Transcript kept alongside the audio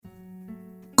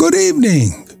Good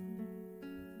evening.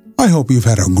 I hope you've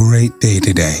had a great day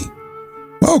today.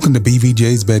 Welcome to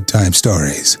BVJ's Bedtime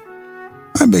Stories.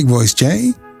 I'm Big Voice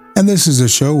Jay, and this is a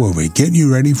show where we get you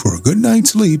ready for a good night's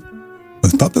sleep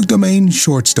with public domain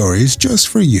short stories just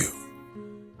for you.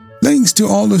 Links to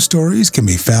all the stories can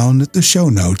be found at the show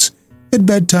notes at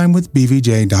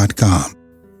bedtimewithbvj.com.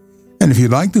 And if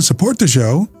you'd like to support the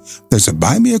show, there's a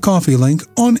Buy Me a Coffee link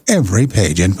on every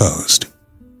page and post.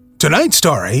 Tonight's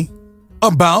story,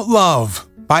 About Love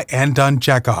by Anton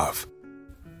Chekhov.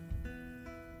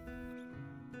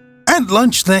 At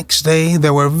lunch next day,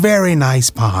 there were very nice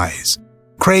pies,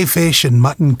 crayfish and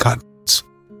mutton cutlets.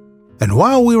 And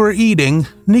while we were eating,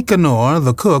 Nicanor,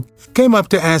 the cook, came up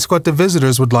to ask what the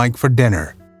visitors would like for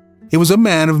dinner. He was a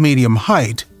man of medium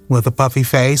height, with a puffy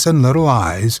face and little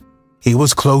eyes. He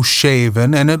was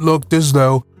close-shaven, and it looked as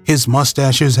though his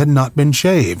mustaches had not been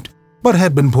shaved, but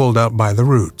had been pulled out by the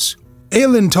roots.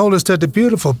 Aylin told us that the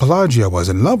beautiful Pelagia was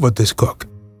in love with this cook.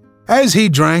 As he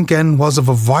drank and was of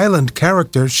a violent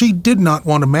character, she did not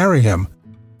want to marry him,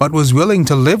 but was willing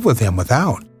to live with him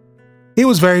without. He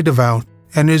was very devout,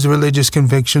 and his religious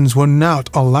convictions would not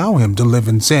allow him to live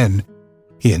in sin.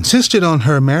 He insisted on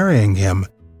her marrying him,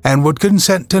 and would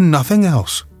consent to nothing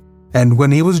else. And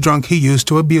when he was drunk, he used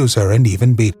to abuse her and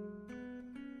even beat her.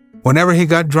 Whenever he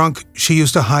got drunk, she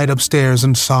used to hide upstairs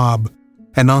and sob,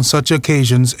 and on such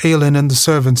occasions Aylin and the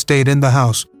servant stayed in the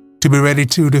house to be ready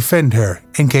to defend her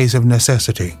in case of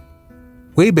necessity.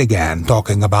 We began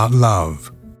talking about love.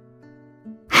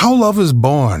 "How love is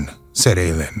born," said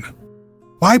Aylin.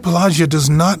 "Why Pelagia does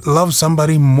not love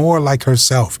somebody more like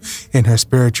herself in her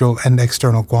spiritual and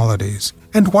external qualities,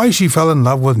 and why she fell in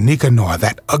love with Nicanor,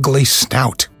 that ugly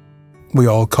snout." We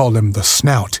all called him the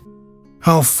Snout.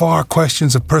 How far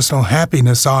questions of personal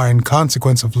happiness are in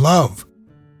consequence of love.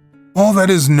 All that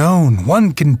is known,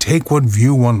 one can take what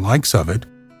view one likes of it.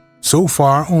 So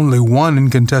far, only one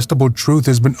incontestable truth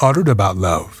has been uttered about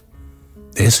love.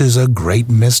 This is a great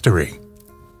mystery.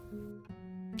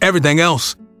 Everything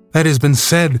else that has been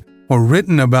said or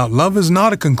written about love is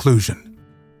not a conclusion,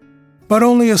 but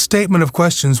only a statement of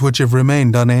questions which have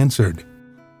remained unanswered.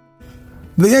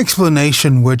 The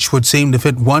explanation which would seem to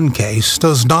fit one case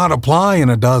does not apply in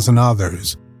a dozen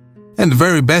others, and the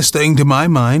very best thing to my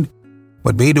mind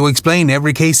would be to explain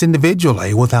every case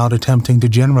individually without attempting to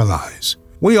generalize.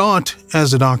 We ought,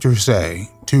 as the doctors say,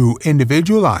 to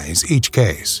individualize each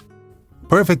case.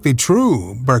 Perfectly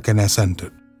true, Birkin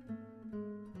assented.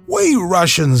 We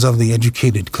Russians of the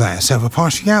educated class have a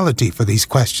partiality for these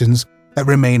questions that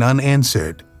remain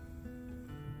unanswered.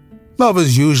 Love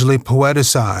is usually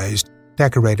poeticized,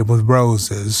 decorated with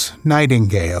roses,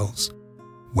 nightingales.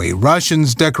 We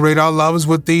Russians decorate our loves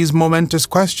with these momentous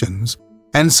questions,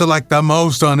 and select the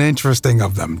most uninteresting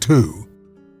of them, too.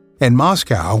 In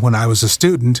Moscow, when I was a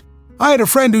student, I had a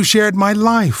friend who shared my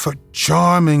life, a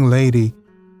charming lady.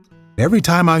 Every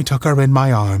time I took her in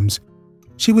my arms,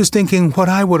 she was thinking what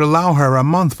I would allow her a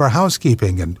month for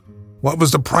housekeeping and what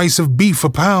was the price of beef a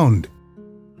pound.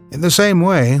 In the same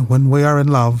way, when we are in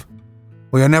love,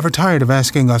 we are never tired of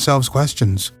asking ourselves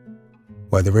questions.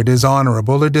 Whether it is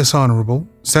honorable or dishonorable,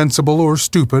 sensible or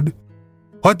stupid,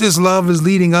 what this love is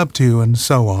leading up to, and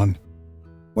so on.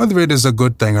 Whether it is a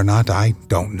good thing or not, I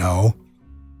don't know.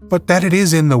 But that it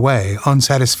is in the way,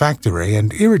 unsatisfactory,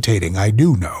 and irritating, I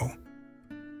do know.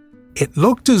 It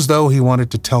looked as though he wanted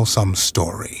to tell some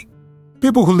story.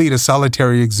 People who lead a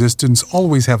solitary existence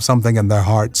always have something in their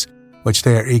hearts which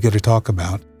they are eager to talk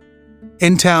about.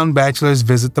 In town, bachelors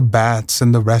visit the baths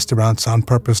and the restaurants on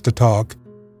purpose to talk,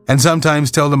 and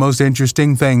sometimes tell the most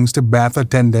interesting things to bath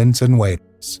attendants and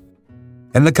waiters.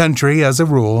 In the country, as a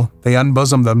rule, they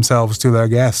unbosom themselves to their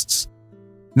guests.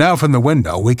 Now from the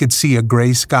window we could see a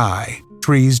gray sky,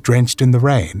 trees drenched in the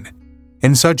rain.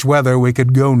 In such weather we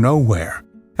could go nowhere,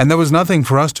 and there was nothing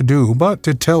for us to do but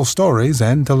to tell stories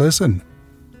and to listen.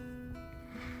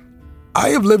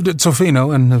 I have lived at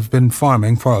Sofino and have been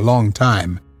farming for a long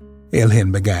time,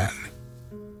 Aylin began.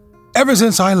 Ever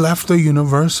since I left the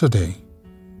university.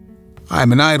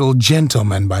 I'm an idle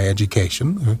gentleman by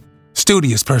education, a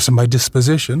studious person by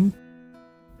disposition.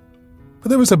 But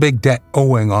there was a big debt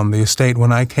owing on the estate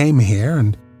when I came here,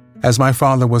 and as my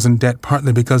father was in debt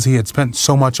partly because he had spent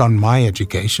so much on my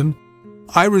education,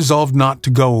 I resolved not to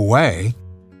go away,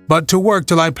 but to work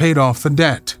till I paid off the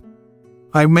debt.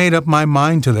 I made up my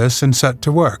mind to this and set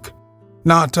to work,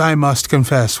 not, I must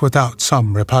confess, without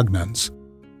some repugnance.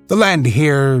 The land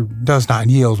here does not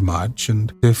yield much,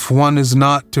 and if one is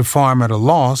not to farm at a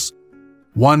loss,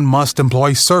 one must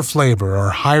employ serf labor or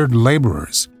hired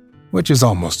laborers, which is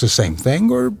almost the same thing,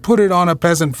 or put it on a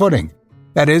peasant footing.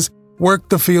 That is, work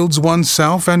the fields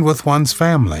oneself and with one's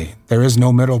family. There is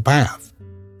no middle path.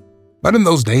 But in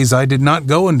those days I did not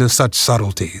go into such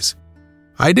subtleties.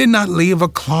 I did not leave a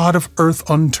clod of earth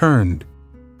unturned.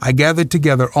 I gathered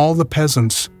together all the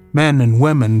peasants, men and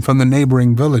women from the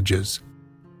neighboring villages.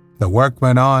 The work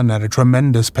went on at a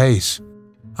tremendous pace.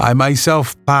 I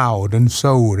myself plowed and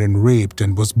sowed and reaped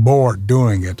and was bored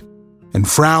doing it, and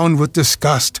frowned with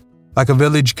disgust like a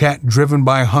village cat driven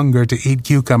by hunger to eat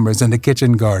cucumbers in the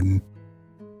kitchen garden.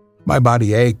 My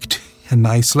body ached, and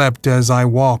I slept as I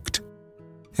walked.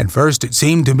 At first it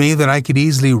seemed to me that I could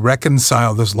easily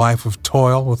reconcile this life of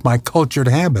toil with my cultured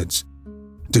habits.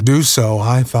 To do so,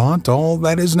 I thought, all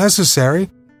that is necessary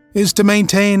is to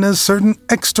maintain a certain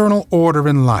external order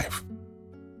in life.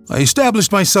 I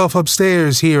established myself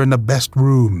upstairs here in the best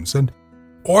rooms and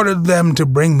ordered them to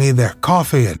bring me their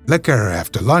coffee and liquor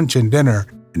after lunch and dinner,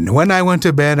 and when I went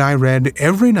to bed I read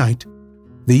every night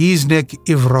the Yeznik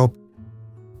Evropy.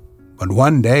 But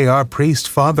one day our priest,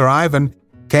 Father Ivan,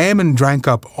 came and drank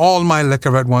up all my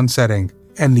liquor at one setting,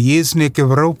 and the Yeznik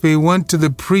Evropy went to the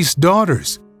priest's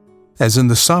daughters. As in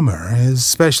the summer,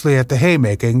 especially at the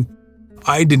haymaking,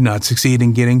 I did not succeed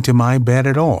in getting to my bed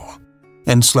at all,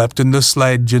 and slept in the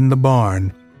sledge in the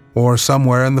barn, or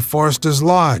somewhere in the forester's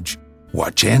lodge.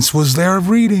 What chance was there of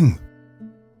reading?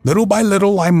 Little by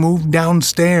little I moved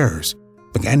downstairs,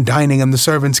 began dining in the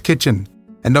servants' kitchen,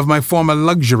 and of my former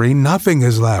luxury nothing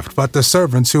is left but the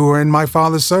servants who were in my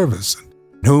father's service,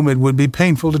 and whom it would be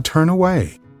painful to turn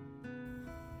away.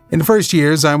 In the first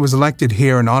years I was elected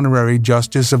here an honorary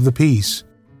justice of the peace.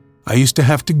 I used to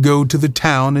have to go to the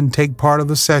town and take part of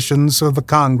the sessions of the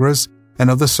Congress and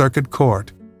of the Circuit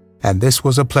Court, and this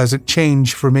was a pleasant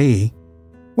change for me.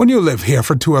 When you live here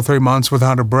for 2 or 3 months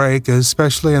without a break,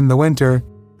 especially in the winter,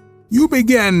 you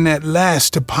begin at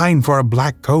last to pine for a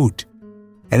black coat.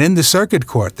 And in the Circuit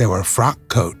Court there were frock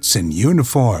coats and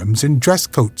uniforms and dress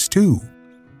coats too.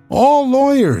 All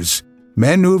lawyers,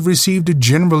 men who have received a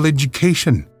general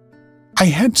education. I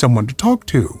had someone to talk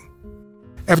to.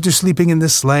 After sleeping in the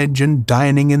sledge and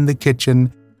dining in the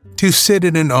kitchen, to sit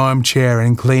in an armchair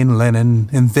in clean linen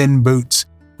and thin boots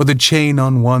with a chain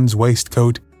on one's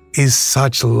waistcoat is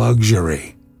such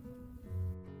luxury.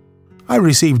 I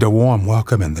received a warm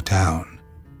welcome in the town.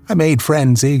 I made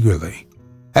friends eagerly,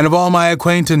 and of all my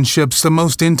acquaintanceships the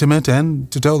most intimate and,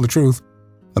 to tell the truth,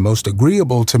 the most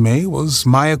agreeable to me was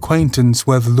my acquaintance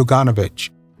with Luganovich,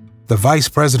 the vice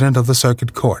president of the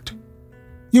Circuit Court.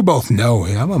 You both know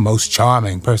him, a most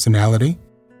charming personality.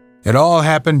 It all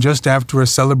happened just after a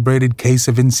celebrated case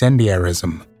of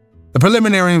incendiarism. The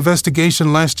preliminary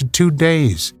investigation lasted 2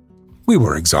 days. We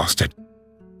were exhausted.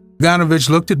 Luganovich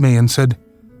looked at me and said,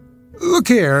 "Look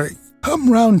here,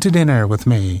 come round to dinner with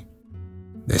me."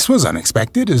 This was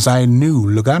unexpected, as I knew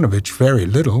Luganovich very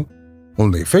little,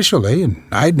 only officially, and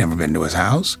I'd never been to his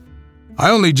house. I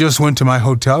only just went to my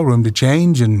hotel room to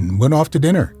change and went off to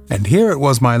dinner, and here it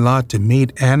was my lot to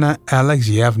meet Anna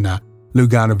Alexeyevna,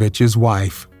 Luganovich's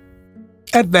wife.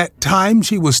 At that time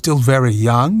she was still very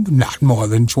young, not more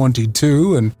than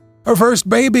 22, and her first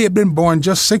baby had been born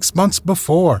just 6 months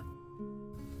before.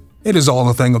 It is all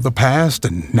a thing of the past,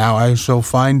 and now I shall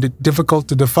find it difficult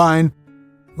to define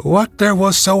what there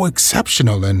was so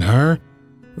exceptional in her,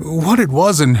 what it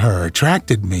was in her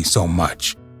attracted me so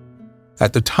much.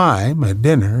 At the time, at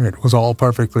dinner, it was all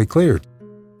perfectly clear.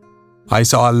 I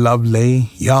saw a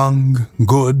lovely, young,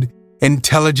 good,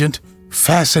 intelligent,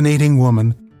 fascinating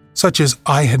woman, such as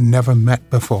I had never met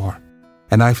before,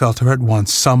 and I felt her at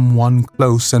once someone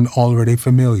close and already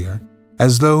familiar,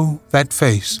 as though that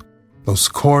face, those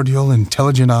cordial,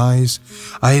 intelligent eyes,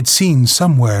 I had seen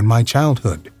somewhere in my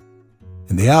childhood,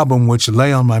 in the album which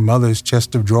lay on my mother's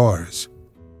chest of drawers.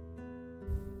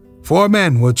 4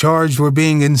 men were charged with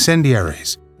being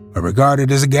incendiaries, were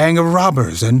regarded as a gang of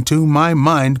robbers, and to my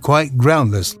mind quite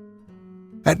groundless.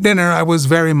 At dinner I was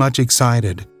very much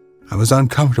excited. I was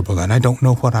uncomfortable, and I don't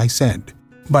know what I said.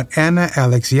 But Anna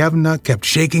Alexeyevna kept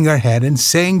shaking her head and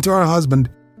saying to her husband,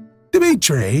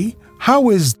 "Dmitri, how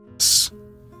is this?"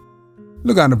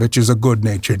 Luganovich is a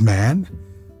good-natured man,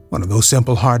 one of those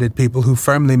simple-hearted people who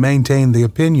firmly maintain the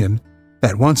opinion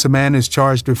that once a man is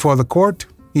charged before the court,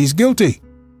 he's guilty,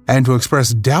 and to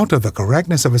express doubt of the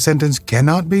correctness of a sentence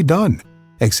cannot be done,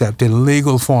 except in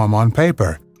legal form on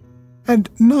paper, and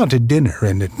not at dinner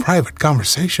and in private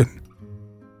conversation.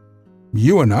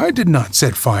 "You and I did not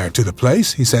set fire to the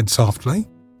place," he said softly.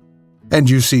 "And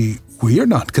you see, we are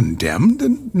not condemned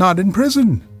and not in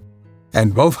prison."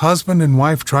 And both husband and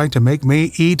wife tried to make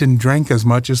me eat and drink as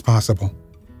much as possible.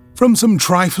 From some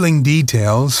trifling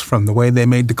details, from the way they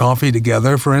made the coffee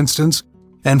together, for instance,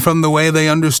 and from the way they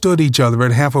understood each other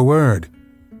at half a word,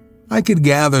 I could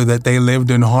gather that they lived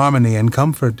in harmony and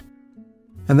comfort,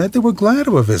 and that they were glad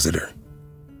of a visitor.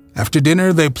 After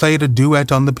dinner, they played a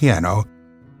duet on the piano.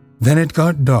 Then it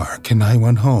got dark and I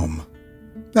went home.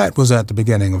 That was at the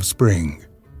beginning of spring.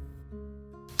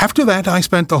 After that, I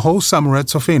spent the whole summer at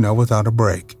Sofino without a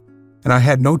break, and I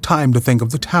had no time to think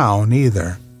of the town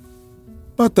either.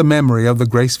 But the memory of the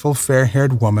graceful,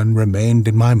 fair-haired woman remained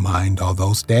in my mind all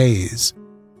those days.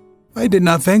 I did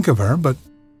not think of her, but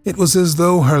it was as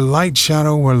though her light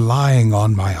shadow were lying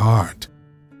on my heart.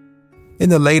 In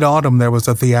the late autumn, there was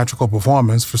a theatrical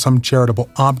performance for some charitable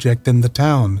object in the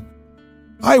town.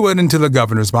 I went into the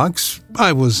governor's box.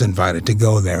 I was invited to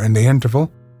go there in the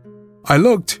interval. I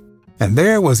looked, and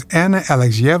there was Anna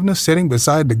Alexievna sitting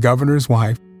beside the governor's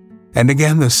wife, and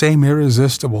again the same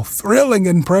irresistible, thrilling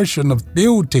impression of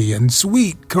beauty and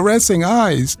sweet, caressing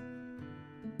eyes.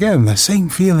 Again the same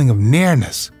feeling of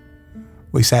nearness.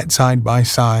 We sat side by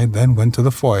side, then went to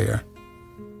the foyer.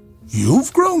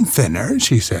 "You've grown thinner,"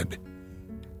 she said.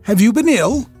 "Have you been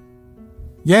ill?"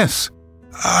 "Yes.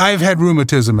 I've had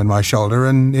rheumatism in my shoulder,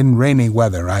 and in rainy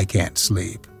weather I can't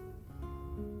sleep."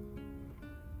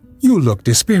 "You look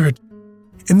dispirited.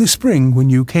 In the spring, when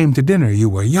you came to dinner, you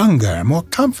were younger, more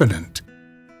confident.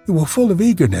 You were full of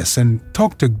eagerness and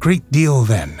talked a great deal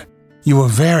then. You were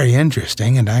very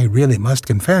interesting, and I really must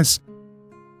confess,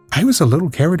 I was a little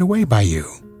carried away by you.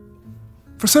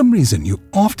 For some reason, you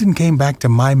often came back to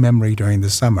my memory during the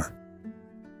summer.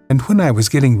 And when I was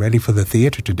getting ready for the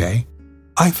theater today,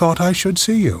 I thought I should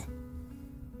see you."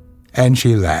 And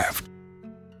she laughed.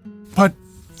 "But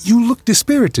you look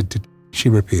dispirited," she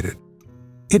repeated.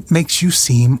 "It makes you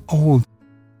seem old."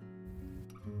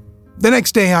 The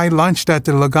next day I lunched at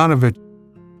the Loganovich.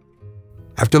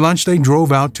 After lunch they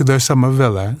drove out to their summer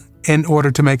villa in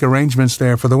order to make arrangements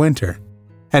there for the winter,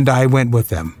 and I went with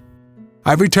them.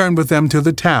 I returned with them to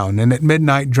the town and at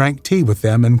midnight drank tea with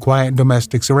them in quiet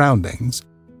domestic surroundings,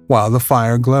 while the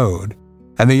fire glowed,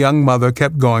 and the young mother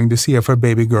kept going to see if her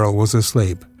baby girl was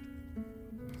asleep.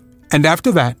 And after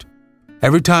that,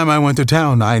 every time I went to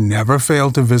town, I never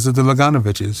failed to visit the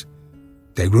Loganoviches.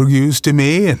 They grew used to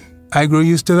me, and I grew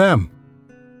used to them.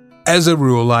 As a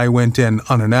rule, I went in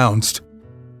unannounced,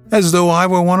 as though I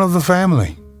were one of the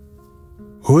family.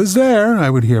 "Who is there?" I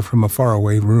would hear from a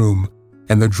faraway room,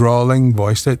 in the drawling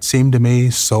voice that seemed to me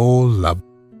so lovely.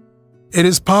 "It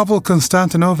is Pavel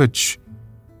Konstantinovich,"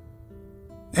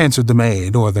 answered the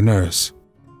maid or the nurse.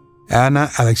 Anna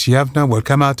Alexievna would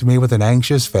come out to me with an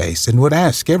anxious face and would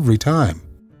ask every time,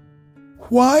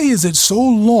 "Why is it so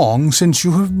long since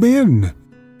you have been?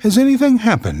 Has anything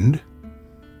happened?"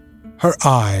 Her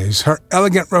eyes, her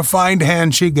elegant, refined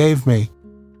hand she gave me,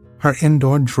 her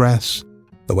indoor dress,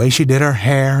 the way she did her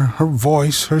hair, her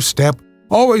voice, her step,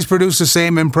 always produced the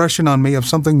same impression on me of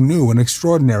something new and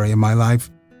extraordinary in my life,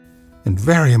 and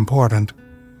very important.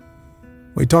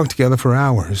 We talked together for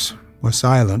hours, were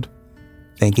silent,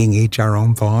 thinking each our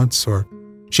own thoughts, or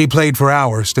she played for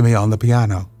hours to me on the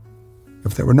piano.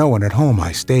 If there were no one at home,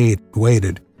 I stayed,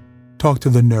 waited, talked to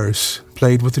the nurse,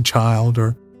 played with the child,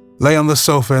 or lay on the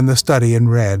sofa in the study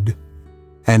and read.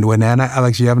 And when Anna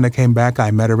Alexievna came back,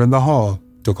 I met her in the hall,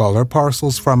 took all her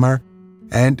parcels from her,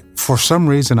 and for some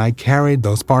reason I carried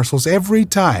those parcels every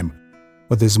time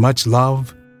with as much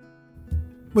love,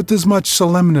 with as much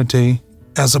solemnity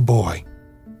as a boy.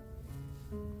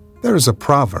 There is a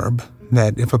proverb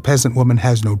that if a peasant woman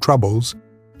has no troubles,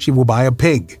 she will buy a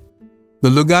pig. The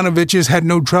Loganoviches had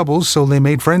no troubles, so they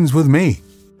made friends with me.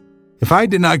 If I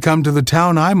did not come to the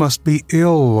town, I must be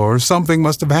ill or something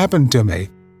must have happened to me,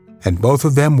 and both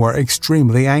of them were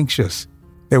extremely anxious.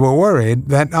 They were worried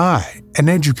that I, an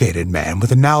educated man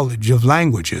with a knowledge of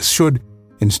languages, should,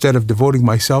 instead of devoting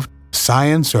myself to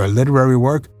science or literary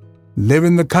work, live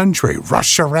in the country,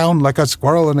 rush around like a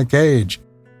squirrel in a cage,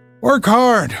 work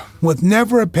hard, with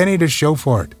never a penny to show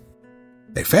for it.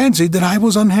 They fancied that I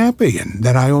was unhappy and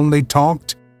that I only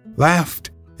talked,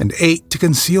 laughed, and ate to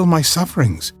conceal my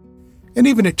sufferings. And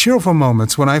even at cheerful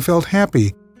moments when I felt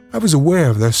happy, I was aware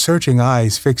of their searching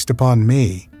eyes fixed upon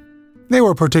me. They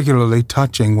were particularly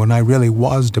touching when I really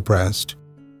was depressed.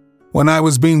 When I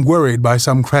was being worried by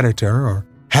some creditor or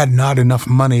had not enough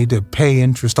money to pay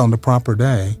interest on the proper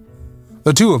day,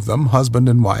 the two of them, husband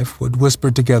and wife, would whisper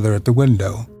together at the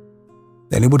window.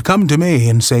 Then he would come to me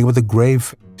and say with a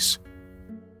grave face,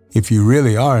 "If you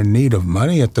really are in need of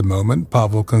money at the moment,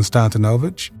 Pavel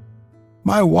Konstantinovich,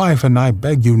 my wife and I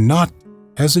beg you not to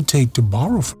hesitate to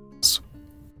borrow from us."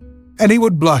 And he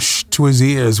would blush to his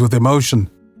ears with emotion.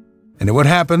 And it would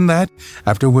happen that,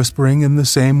 after whispering in the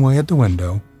same way at the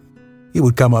window, he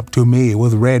would come up to me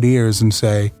with red ears and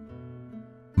say,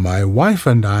 My wife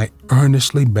and I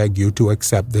earnestly beg you to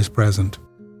accept this present."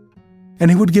 And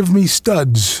he would give me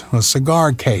studs, a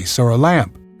cigar case, or a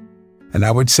lamp, and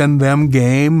I would send them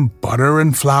game, butter,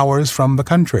 and flowers from the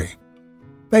country.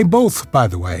 They both, by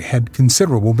the way, had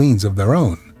considerable means of their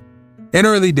own. In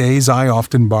early days, I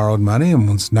often borrowed money and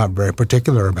was not very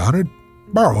particular about it,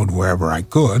 borrowed wherever I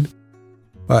could,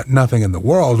 but nothing in the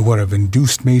world would have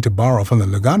induced me to borrow from the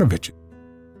Luganoviches.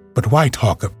 But why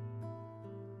talk of it?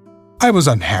 I was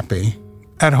unhappy.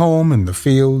 At home, in the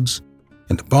fields,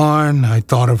 in the barn, I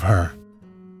thought of her.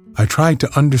 I tried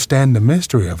to understand the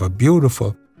mystery of a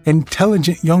beautiful,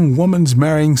 intelligent young woman's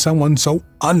marrying someone so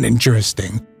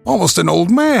uninteresting, almost an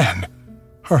old man.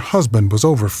 Her husband was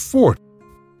over 40,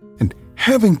 and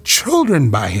having children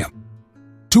by him.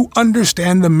 To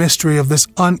understand the mystery of this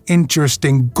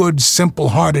uninteresting, good,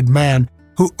 simple-hearted man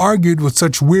who argued with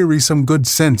such wearisome good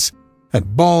sense,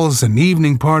 at balls and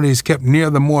evening parties kept near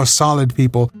the more solid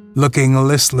people, looking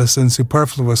listless and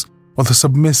superfluous, with a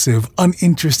submissive,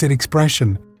 uninterested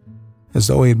expression, as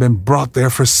though he had been brought there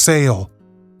for sale,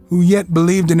 who yet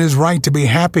believed in his right to be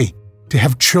happy, to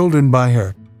have children by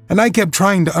her, and I kept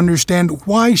trying to understand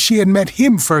why she had met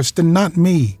him first and not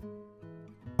me.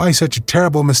 Why such a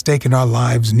terrible mistake in our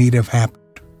lives need have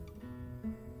happened.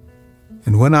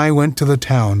 And when I went to the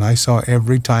town, I saw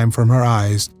every time from her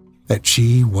eyes that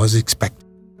she was expected.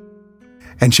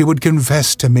 And she would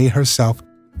confess to me herself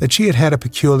that she had had a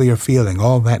peculiar feeling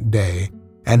all that day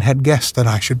and had guessed that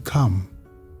I should come.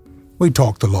 We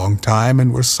talked a long time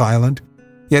and were silent,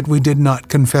 yet we did not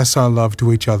confess our love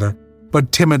to each other,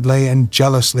 but timidly and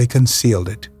jealously concealed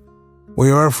it.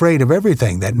 We were afraid of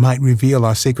everything that might reveal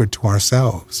our secret to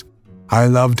ourselves. I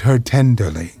loved her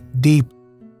tenderly, deeply,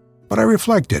 but I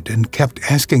reflected and kept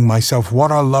asking myself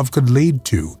what our love could lead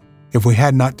to if we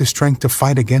had not the strength to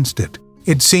fight against it.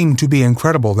 It seemed to be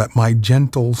incredible that my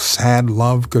gentle, sad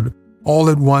love could all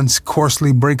at once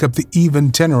coarsely break up the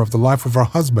even tenor of the life of her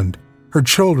husband, her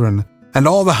children, and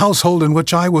all the household in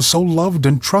which I was so loved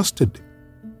and trusted.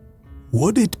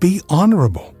 Would it be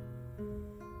honorable?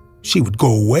 She would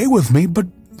go away with me, but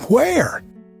where?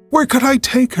 Where could I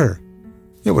take her?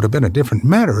 It would have been a different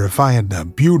matter if I had a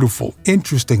beautiful,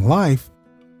 interesting life.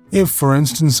 If, for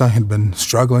instance, I had been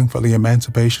struggling for the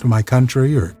emancipation of my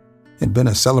country, or had been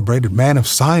a celebrated man of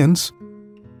science,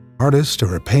 artist,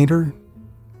 or a painter.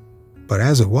 But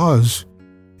as it was,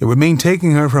 it would mean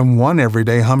taking her from one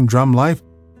everyday humdrum life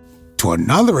to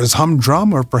another as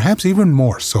humdrum, or perhaps even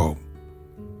more so.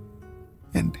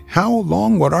 And how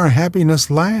long would our happiness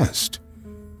last?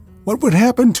 What would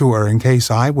happen to her in case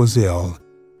I was ill,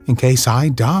 in case I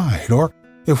died, or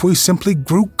if we simply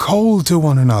grew cold to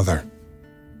one another?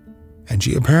 And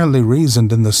she apparently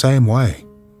reasoned in the same way.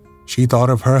 She thought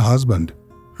of her husband,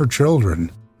 her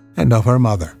children, and of her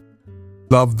mother.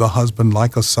 Loved the husband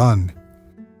like a son.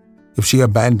 If she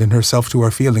abandoned herself to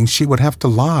her feelings, she would have to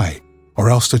lie, or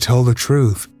else to tell the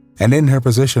truth, and in her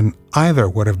position, either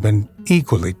would have been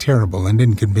equally terrible and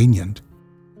inconvenient.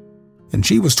 And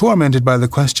she was tormented by the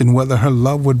question whether her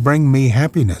love would bring me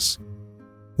happiness.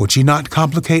 Would she not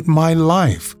complicate my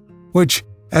life, which,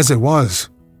 as it was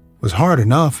hard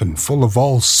enough and full of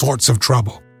all sorts of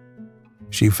trouble?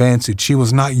 She fancied she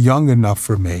was not young enough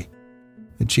for me,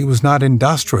 that she was not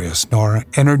industrious nor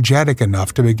energetic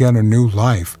enough to begin a new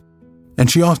life, and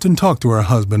she often talked to her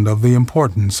husband of the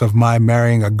importance of my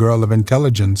marrying a girl of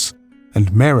intelligence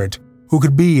and merit who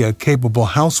could be a capable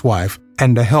housewife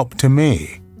and a help to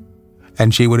me.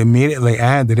 And she would immediately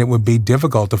add that it would be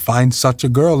difficult to find such a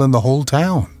girl in the whole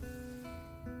town.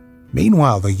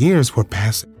 Meanwhile, the years were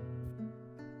passing.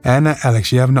 Anna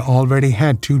Alexievna already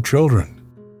had 2 children.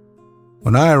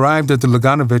 When I arrived at the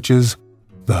Luganoviches,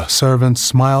 the servants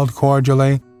smiled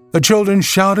cordially, the children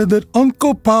shouted that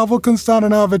Uncle Pavel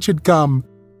Konstantinovich had come,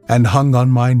 and hung on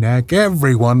my neck.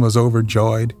 Everyone was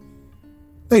overjoyed.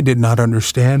 They did not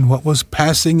understand what was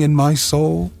passing in my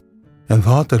soul, and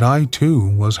thought that I too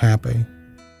was happy.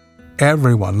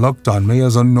 Everyone looked on me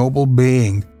as a noble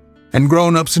being, and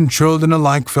grown-ups and children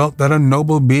alike felt that a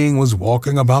noble being was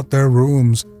walking about their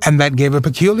rooms, and that gave a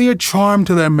peculiar charm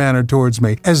to their manner towards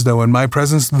me, as though in my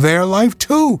presence their life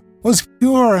too was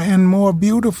purer and more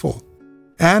beautiful.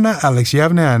 Anna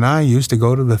Alexievna and I used to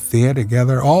go to the theater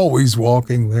together, always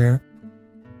walking there,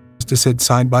 just to sit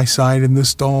side by side in the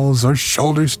stalls, our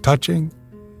shoulders touching.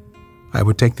 I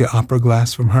would take the opera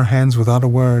glass from her hands without a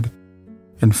word,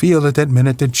 and feel at that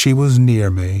minute that she was near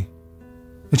me,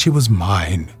 that she was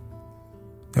mine,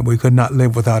 that we could not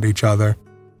live without each other.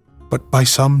 But by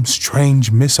some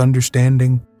strange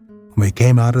misunderstanding, when we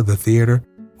came out of the theater,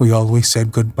 we always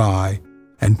said goodbye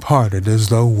and parted as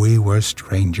though we were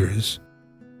strangers.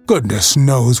 Goodness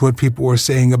knows what people were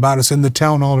saying about us in the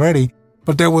town already,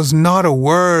 but there was not a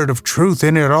word of truth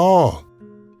in it all.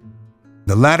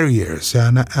 The latter years,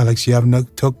 Anna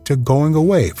Alexievna took to going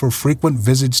away for frequent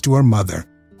visits to her mother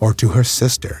or to her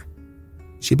sister.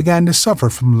 She began to suffer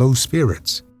from low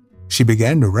spirits. She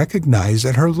began to recognize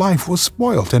that her life was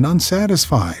spoilt and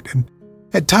unsatisfied, and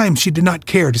at times she did not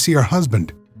care to see her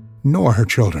husband, nor her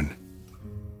children.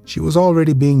 She was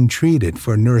already being treated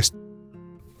for neurasthenia.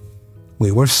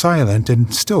 We were silent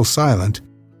and still silent,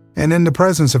 and in the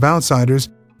presence of outsiders,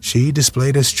 she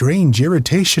displayed a strange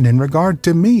irritation in regard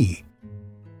to me.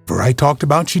 For I talked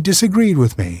about she disagreed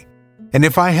with me, and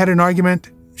if I had an argument,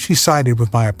 she sided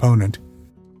with my opponent.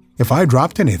 If I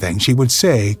dropped anything, she would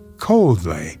say,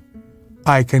 coldly,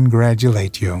 "I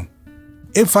congratulate you."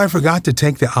 If I forgot to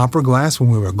take the opera glass when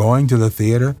we were going to the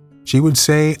theater, she would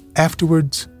say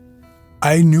afterwards,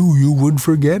 "I knew you would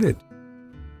forget it."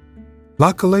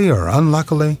 Luckily or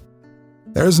unluckily,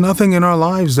 there is nothing in our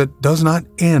lives that does not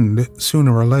end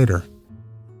sooner or later.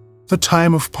 The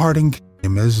time of parting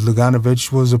came as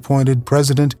Luganovich was appointed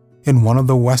president in one of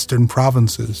the western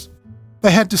provinces.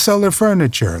 They had to sell their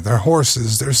furniture, their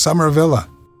horses, their summer villa.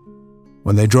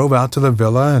 When they drove out to the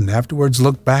villa and afterwards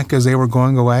looked back as they were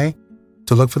going away,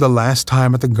 to look for the last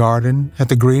time at the garden, at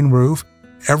the green roof,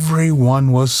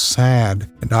 everyone was sad,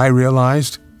 and I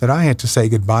realized that I had to say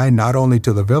goodbye not only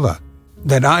to the villa. It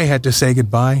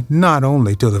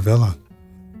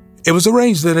was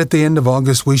arranged that at the end of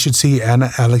August we should see Anna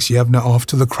Alexievna off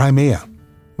to the Crimea,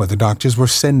 where the doctors were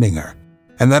sending her,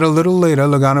 and that a little later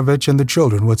Luganovich and the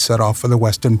children would set off for the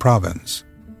western province.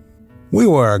 We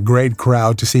were a great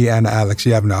crowd to see Anna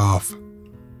Alexievna off.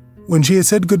 When she had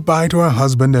said goodbye to her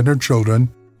husband and her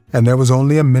children, and there was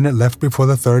only a minute left before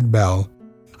the third bell,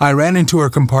 I ran into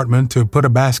her compartment to put a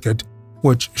basket,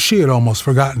 which she had almost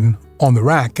forgotten, on the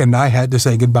rack, and I had to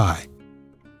say goodbye.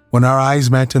 When our eyes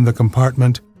met in the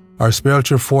compartment, our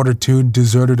spiritual fortitude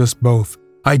deserted us both.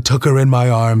 I took her in my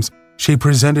arms. She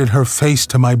presented her face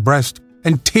to my breast,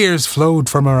 and tears flowed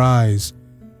from her eyes.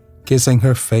 Kissing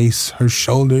her face, her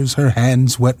shoulders, her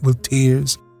hands wet with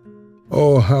tears.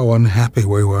 Oh, how unhappy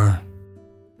we were.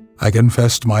 I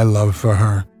confessed my love for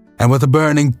her, and with a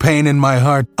burning pain in my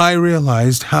heart, I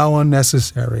realized how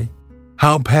unnecessary,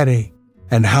 how petty,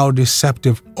 and how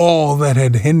deceptive all that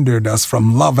had hindered us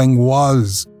from loving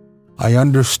was. I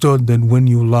understood that when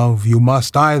you love, you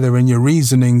must either in your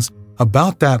reasonings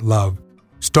about that love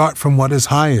start from what is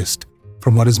highest,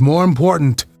 from what is more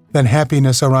important than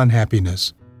happiness or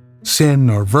unhappiness, sin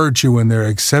or virtue in their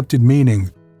accepted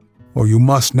meaning, or you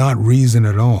must not reason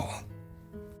at all.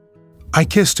 I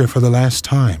kissed her for the last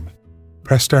time,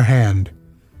 pressed her hand,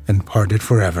 and parted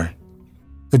forever.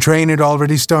 The train had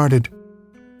already started.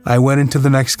 I went into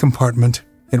the next compartment.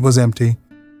 It was empty.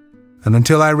 And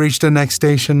until I reached the next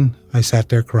station, I sat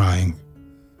there crying.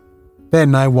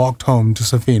 Then I walked home to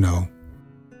Sofino.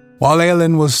 While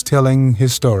Aylin was telling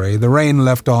his story, the rain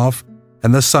left off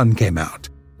and the sun came out.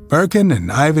 Birkin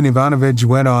and Ivan Ivanovich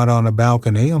went out on a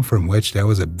balcony from which there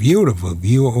was a beautiful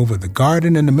view over the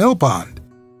garden and the mill pond,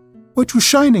 which was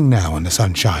shining now in the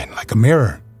sunshine like a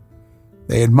mirror.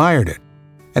 They admired it,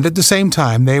 and at the same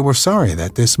time they were sorry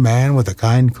that this man with the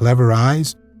kind, clever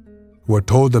eyes, who had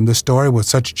told them the story with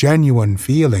such genuine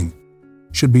feeling,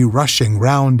 should be rushing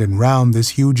round and round this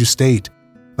huge estate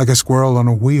like a squirrel on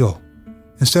a wheel,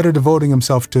 instead of devoting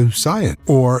himself to science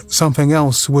or something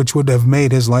else which would have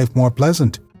made his life more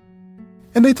pleasant.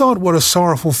 And they thought what a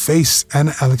sorrowful face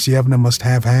Anna Alexievna must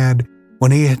have had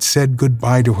when he had said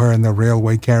goodbye to her in the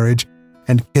railway carriage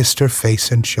and kissed her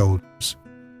face and shoulders.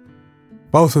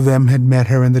 Both of them had met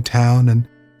her in the town, and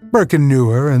Birkin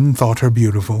knew her and thought her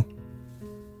beautiful.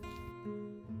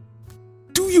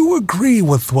 Do you agree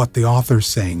with what the author's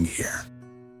saying here?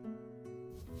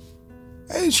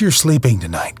 As you're sleeping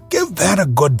tonight, give that a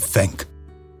good think.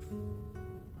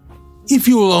 If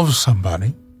you love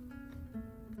somebody,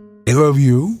 they love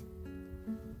you,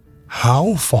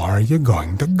 how far are you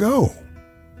going to go?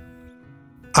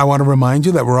 I want to remind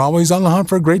you that we're always on the hunt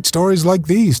for great stories like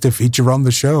these to feature on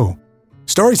the show.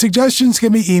 Story suggestions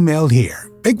can be emailed here,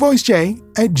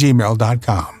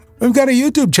 bigvoicej@gmail.com. We've got a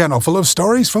YouTube channel full of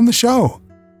stories from the show.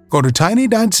 Go to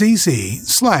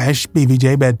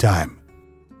tiny.cc/BVJBedtime.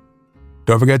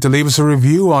 Don't forget to leave us a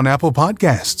review on Apple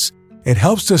Podcasts. It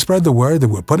helps to spread the word that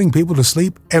we're putting people to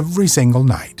sleep every single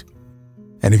night.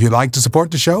 And if you'd like to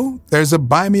support the show, there's a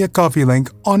Buy Me a Coffee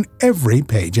link on every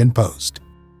page and post.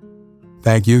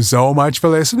 Thank you so much for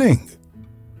listening.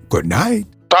 Good night.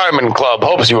 Diamond Club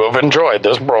hopes you have enjoyed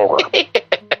this program.